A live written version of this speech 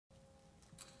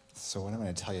So what I'm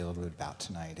going to tell you a little bit about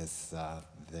tonight is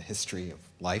the history of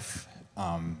life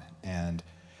and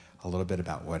a little bit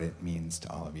about what it means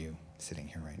to all of you sitting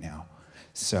here right now.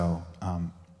 So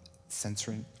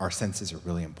our senses are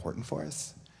really important for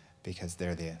us because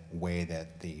they're the way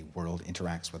that the world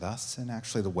interacts with us and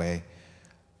actually the way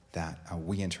that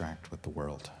we interact with the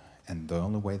world. And the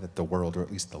only way that the world, or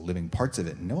at least the living parts of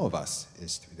it, know of us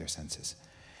is through their senses.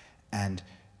 And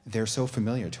they're so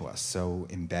familiar to us, so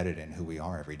embedded in who we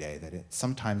are every day, that it's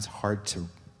sometimes hard to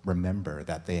remember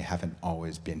that they haven't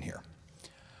always been here,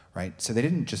 right? So they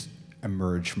didn't just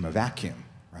emerge from a vacuum,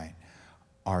 right?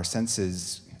 Our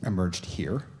senses emerged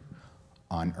here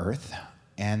on Earth,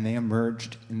 and they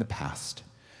emerged in the past.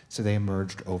 So they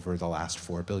emerged over the last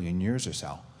 4 billion years or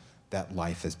so that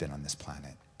life has been on this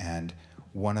planet. And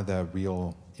one of the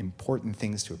real important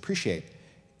things to appreciate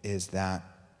is that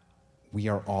we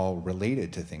are all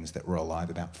related to things that were alive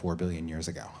about 4 billion years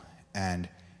ago. And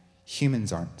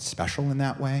humans aren't special in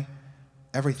that way.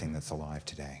 Everything that's alive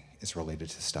today is related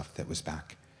to stuff that was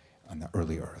back on the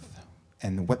early Earth.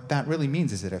 And what that really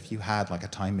means is that if you had like a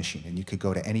time machine and you could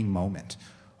go to any moment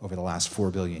over the last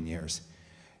 4 billion years,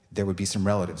 there would be some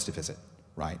relatives to visit,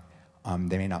 right?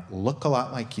 They may not look a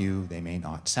lot like you, they may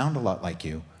not sound a lot like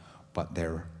you, but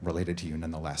they're related to you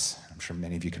nonetheless. I'm sure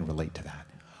many of you can relate to that.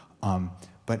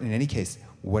 But in any case,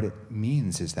 what it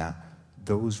means is that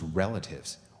those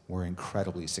relatives were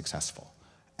incredibly successful.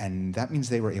 And that means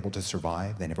they were able to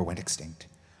survive, they never went extinct.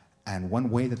 And one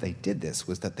way that they did this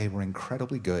was that they were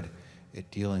incredibly good at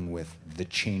dealing with the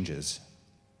changes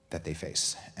that they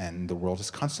face. And the world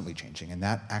is constantly changing, and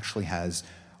that actually has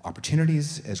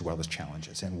opportunities as well as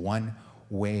challenges. And one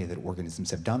way that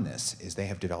organisms have done this is they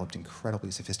have developed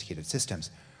incredibly sophisticated systems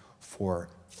for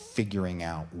figuring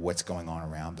out what's going on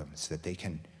around them so that they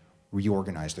can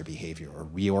reorganize their behavior or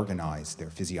reorganize their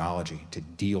physiology to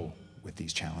deal with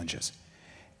these challenges.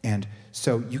 And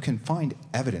so you can find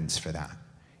evidence for that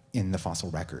in the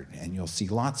fossil record, and you'll see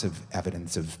lots of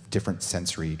evidence of different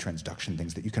sensory transduction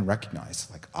things that you can recognize,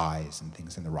 like eyes and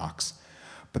things in the rocks.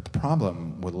 But the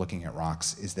problem with looking at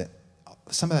rocks is that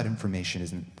some of that information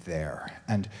isn't there.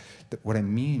 And what I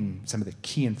mean, some of the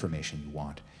key information you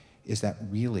want, is that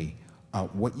really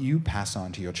what you pass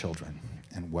on to your children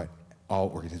and what all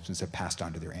organisms have passed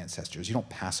on to their ancestors, you don't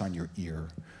pass on your ear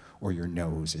or your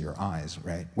nose or your eyes,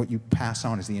 right? What you pass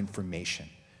on is the information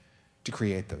to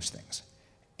create those things.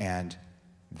 And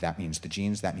that means the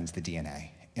genes, that means the DNA.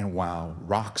 And while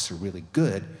rocks are really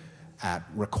good at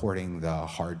recording the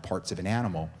hard parts of an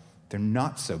animal, they're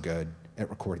not so good at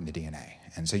recording the DNA.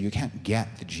 And so you can't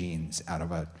get the genes out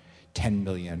of a 10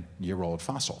 million year old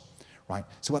fossil. Right?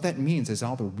 So what that means is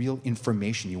all the real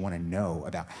information you want to know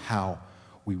about how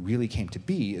we really came to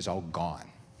be is all gone.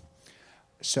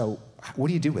 So what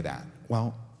do you do with that?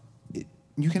 Well,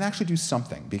 you can actually do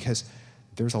something because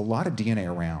there's a lot of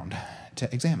DNA around to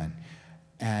examine.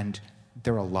 And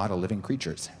there are a lot of living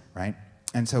creatures, right?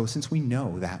 And so since we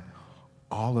know that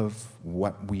all of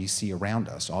what we see around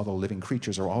us, all the living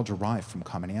creatures are all derived from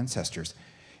common ancestors,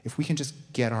 if we can just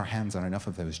get our hands on enough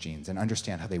of those genes and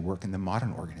understand how they work in the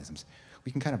modern organisms,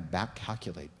 we can kind of back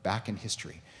calculate back in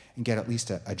history and get at least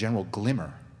a general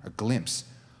glimmer, a glimpse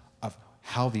of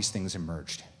how these things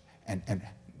emerged and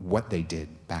what they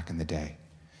did back in the day.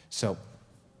 So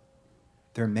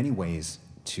there are many ways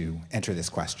to enter this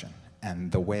question.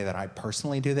 And the way that I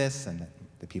personally do this and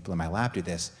the people in my lab do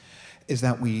this is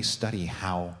that we study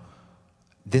how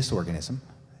this organism,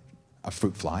 a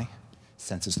fruit fly,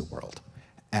 senses the world.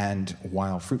 And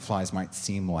while fruit flies might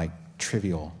seem like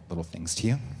trivial little things to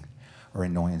you, or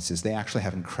annoyances, they actually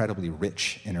have incredibly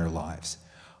rich inner lives.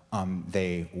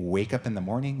 They wake up in the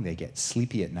morning, they get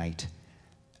sleepy at night.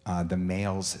 The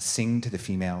males sing to the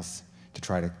females to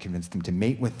try to convince them to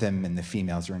mate with them, and the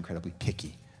females are incredibly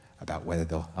picky about whether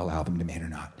they'll allow them to mate or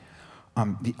not.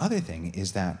 The other thing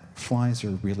is that flies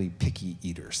are really picky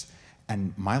eaters.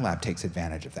 And my lab takes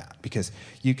advantage of that because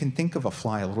you can think of a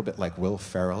fly a little bit like Will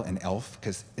Ferrell in Elf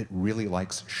because it really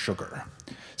likes sugar.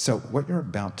 So what you're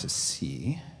about to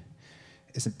see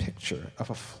is a picture of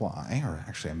a fly, or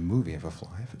actually a movie of a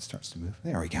fly if it starts to move.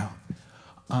 There we go.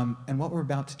 And what we're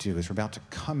about to do is we're about to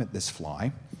come at this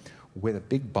fly with a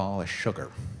big ball of sugar.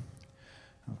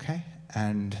 Okay,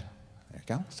 and there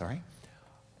you go, sorry.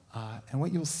 And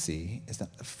what you'll see is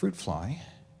that the fruit fly,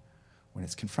 when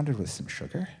it's confronted with some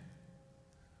sugar,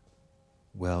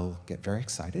 will get very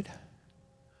excited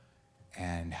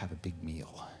and have a big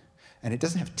meal. And it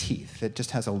doesn't have teeth, it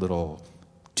just has a little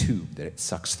tube that it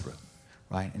sucks through,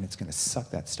 right? And it's gonna suck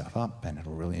that stuff up and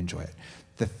it'll really enjoy it.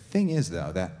 The thing is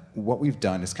though, that what we've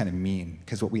done is kind of mean,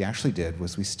 because what we actually did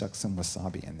was we stuck some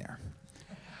wasabi in there.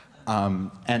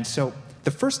 And so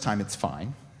the first time it's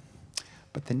fine,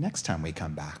 but the next time we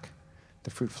come back,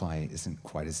 the fruit fly isn't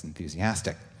quite as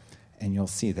enthusiastic, and you'll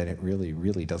see that it really,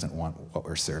 really doesn't want what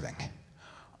we're serving.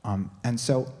 And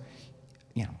so,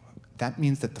 that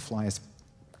means that the fly is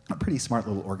a pretty smart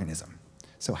little organism.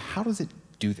 So how does it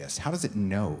do this? How does it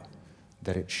know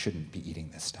that it shouldn't be eating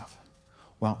this stuff?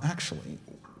 Well, actually,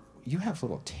 you have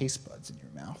little taste buds in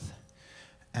your mouth,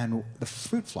 and the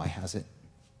fruit fly has it,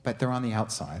 but they're on the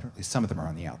outside, or at least some of them are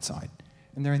on the outside,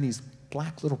 and they're in these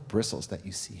black little bristles that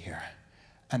you see here.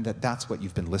 And that's what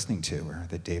you've been listening to, or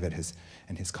that David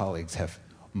and his colleagues have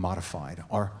modified,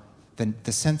 are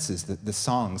the senses, the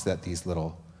songs that these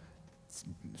little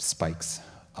spikes,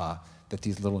 that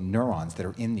these little neurons that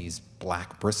are in these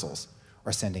black bristles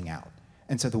are sending out.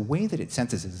 And so the way that it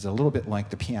senses it is a little bit like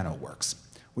the piano works,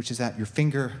 which is that your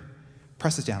finger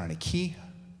presses down on a key,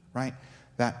 right?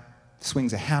 That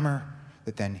swings a hammer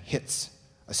that then hits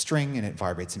a string and it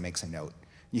vibrates and makes a note.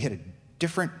 You hit a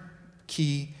different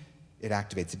key, it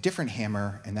activates a different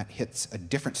hammer, and that hits a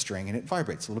different string and it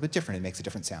vibrates a little bit different and makes a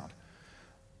different sound.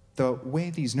 The way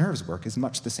these nerves work is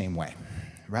much the same way.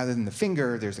 Rather than the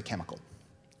finger, there's a chemical,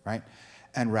 right?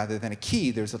 And rather than a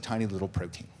key, there's a tiny little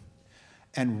protein.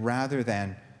 And rather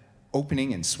than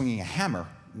opening and swinging a hammer,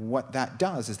 what that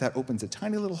does is that opens a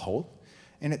tiny little hole,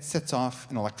 and it sets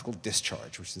off an electrical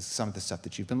discharge, which is some of the stuff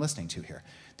that you've been listening to here.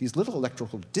 These little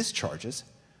electrical discharges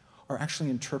are actually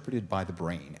interpreted by the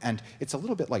brain. And it's a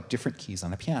little bit like different keys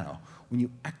on a piano. When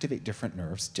you activate different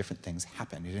nerves, different things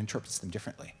happen. It interprets them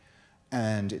differently.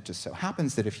 And it just so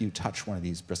happens that if you touch one of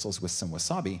these bristles with some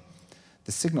wasabi,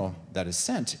 the signal that is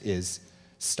sent is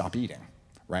stop eating,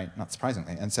 right? Not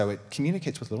surprisingly. And so it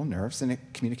communicates with little nerves, and it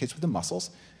communicates with the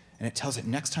muscles, and it tells it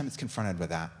next time it's confronted with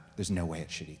that, there's no way it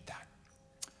should eat that.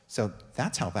 So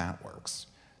that's how that works.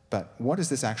 But what does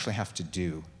this actually have to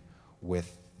do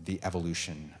with the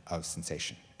evolution of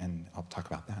sensation? And I'll talk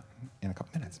about that in a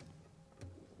couple minutes.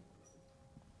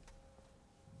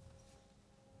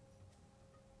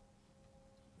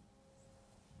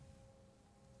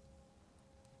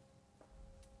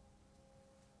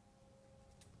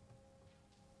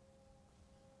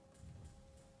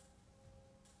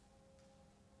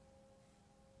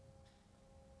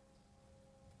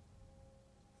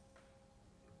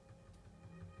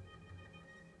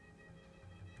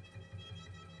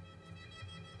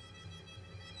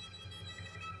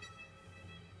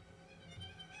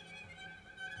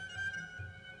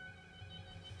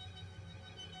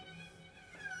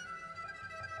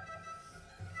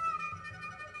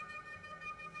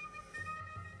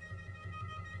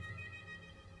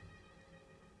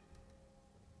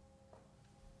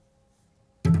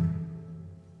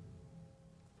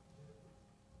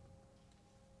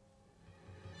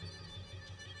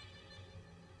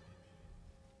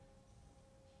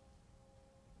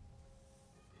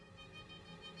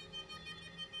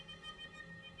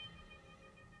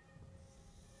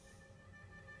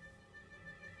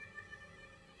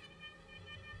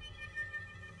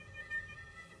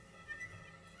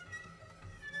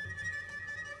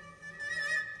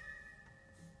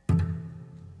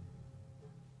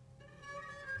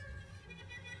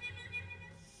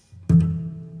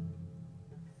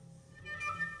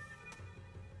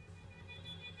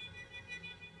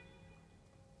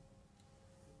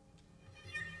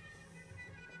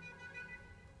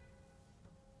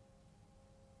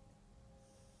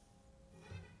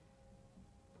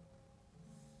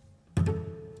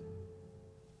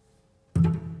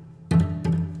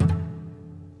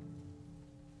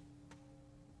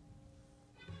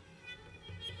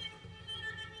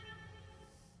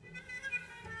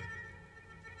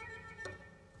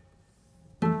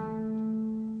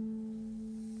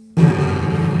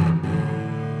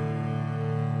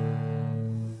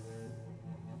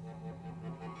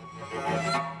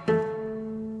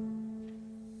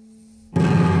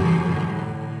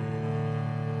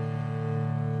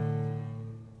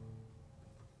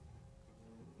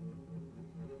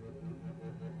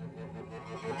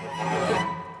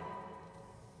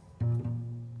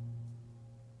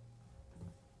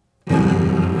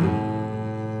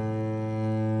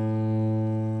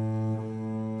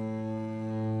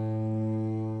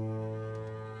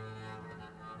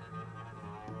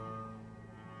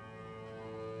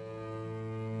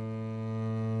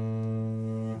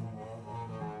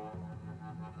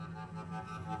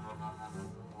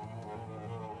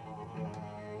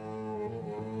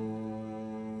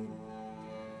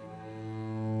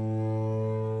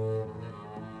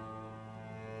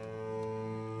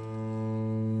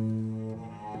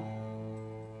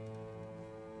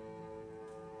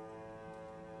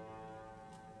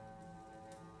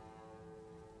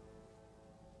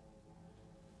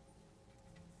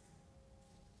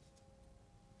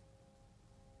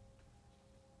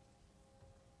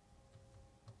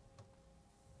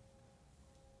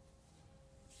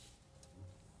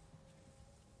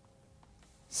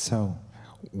 So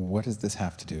what does this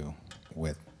have to do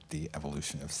with the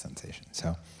evolution of sensation?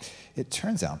 So it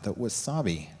turns out that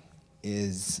wasabi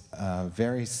is a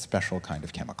very special kind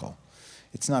of chemical.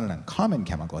 It's not an uncommon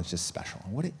chemical, it's just special.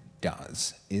 And what it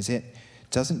does is it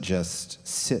doesn't just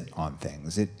sit on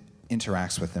things, it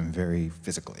interacts with them very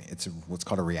physically. It's what's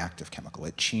called a reactive chemical.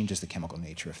 It changes the chemical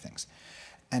nature of things.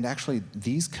 And actually,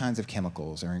 these kinds of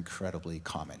chemicals are incredibly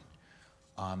common.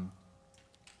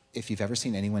 If you've ever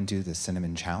seen anyone do the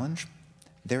cinnamon challenge,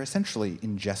 they're essentially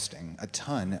ingesting a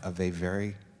ton of a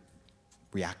very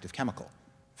reactive chemical,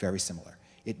 very similar.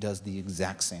 It does the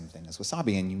exact same thing as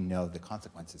wasabi, and you know the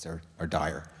consequences are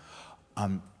dire.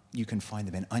 You can find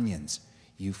them in onions.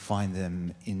 You find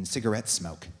them in cigarette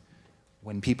smoke.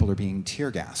 When people are being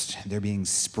tear gassed, they're being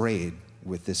sprayed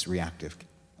with this reactive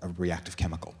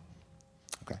chemical.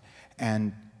 Okay?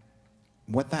 And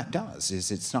what that does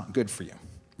is it's not good for you,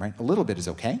 right? A little bit is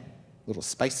okay, a little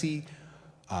spicy,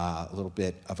 a little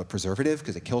bit of a preservative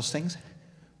because it kills things.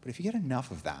 But if you get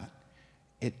enough of that,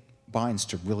 it binds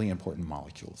to really important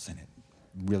molecules and it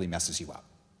really messes you up.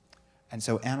 And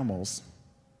so animals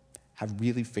have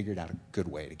really figured out a good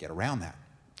way to get around that.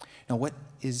 Now, what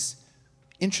is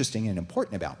interesting and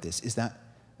important about this is that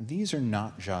these are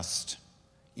not just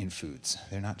in foods.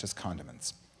 They're not just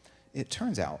condiments. It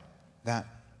turns out that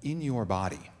in your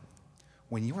body,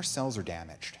 when your cells are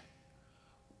damaged,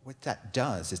 what that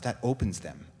does is that opens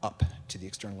them up to the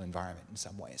external environment in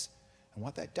some ways. And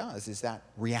what that does is that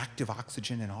reactive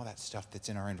oxygen and all that stuff that's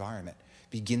in our environment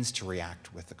begins to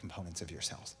react with the components of your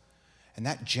cells. And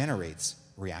that generates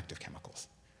reactive chemicals.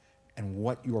 And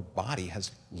what your body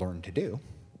has learned to do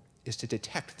is to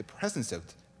detect the presence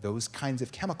of those kinds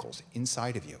of chemicals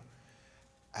inside of you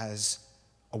as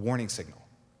a warning signal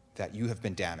that you have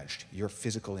been damaged, your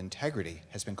physical integrity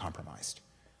has been compromised,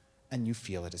 and you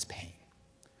feel it as pain.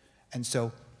 And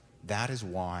so that is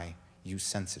why you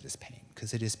sense it as pain,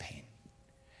 because it is pain.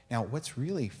 Now, what's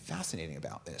really fascinating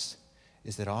about this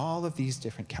is that all of these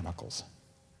different chemicals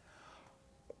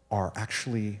are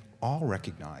actually all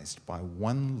recognized by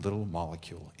one little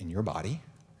molecule in your body,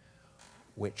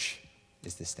 which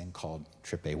is this thing called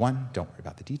TRPA1. Don't worry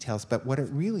about the details, but what it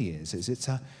really is it's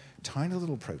a tiny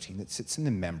little protein that sits in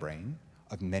the membrane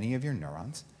of many of your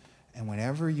neurons, and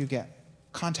whenever you get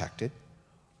contacted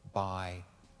by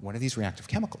one of these reactive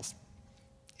chemicals,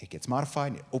 it gets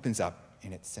modified, and it opens up,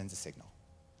 and it sends a signal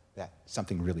that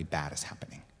something really bad is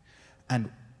happening. And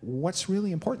what's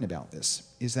really important about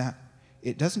this is that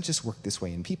it doesn't just work this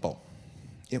way in people.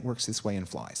 It works this way in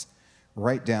flies,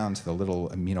 right down to the little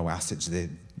amino acids, the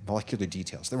molecular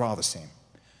details. They're all the same.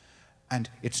 And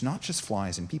it's not just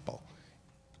flies and people.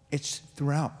 It's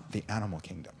throughout the animal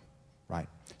kingdom, right?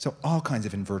 So all kinds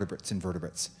of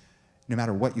invertebrates, no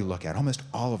matter what you look at, almost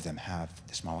all of them have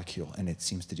this molecule, and it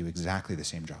seems to do exactly the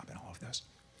same job in all of those.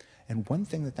 And one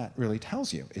thing that really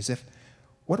tells you is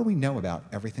what do we know about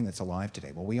everything that's alive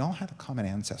today? Well, we all have a common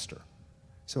ancestor.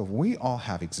 So if we all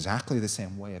have exactly the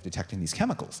same way of detecting these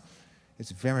chemicals,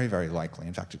 it's very, very likely,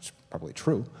 in fact, it's probably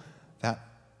true, that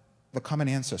the common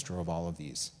ancestor of all of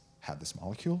these had this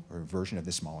molecule, or a version of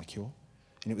this molecule,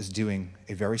 and it was doing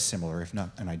a very similar, if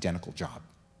not an identical job.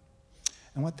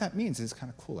 And what that means is kind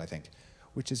of cool, I think,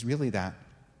 which is really that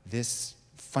this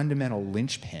fundamental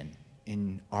linchpin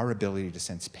in our ability to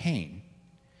sense pain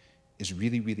is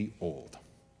really, really old.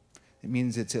 It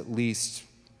means it's at least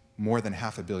more than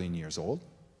 500 million years old,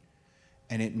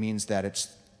 and it means that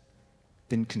it's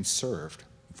been conserved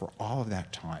for all of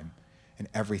that time in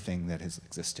everything that has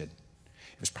existed.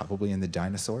 It was probably in the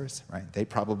dinosaurs, right? They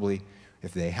probably,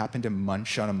 if they happened to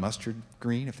munch on a mustard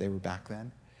green, if they were back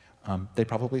then, they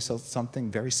probably saw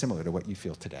something very similar to what you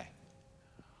feel today.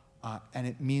 And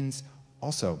it means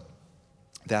also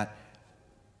that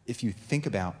if you think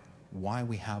about why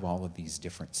we have all of these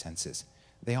different senses,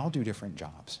 they all do different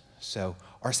jobs. So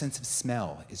our sense of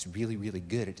smell is really, really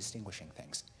good at distinguishing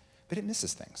things, but it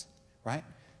misses things, right?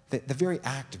 The very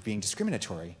act of being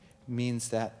discriminatory means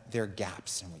that there are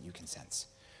gaps in what you can sense.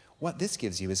 What this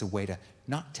gives you is a way to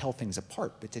not tell things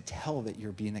apart, but to tell that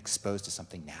you're being exposed to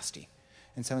something nasty.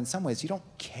 And so in some ways, you don't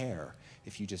care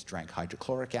if you just drank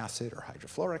hydrochloric acid or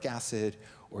hydrofluoric acid,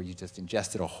 or you just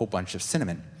ingested a whole bunch of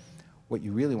cinnamon. What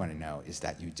you really want to know is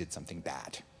that you did something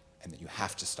bad, and that you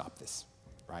have to stop this,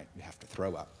 right? You have to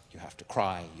throw up, you have to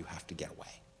cry, you have to get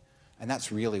away. And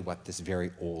that's really what this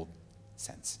very old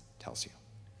sense tells you.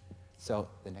 So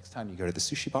the next time you go to the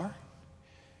sushi bar,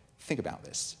 think about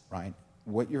this, right?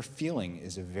 What you're feeling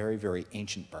is a very, very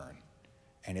ancient burn.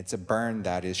 And it's a burn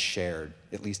that is shared,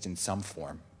 at least in some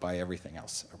form, by everything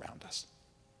else around us.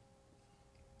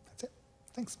 That's it.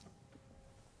 Thanks.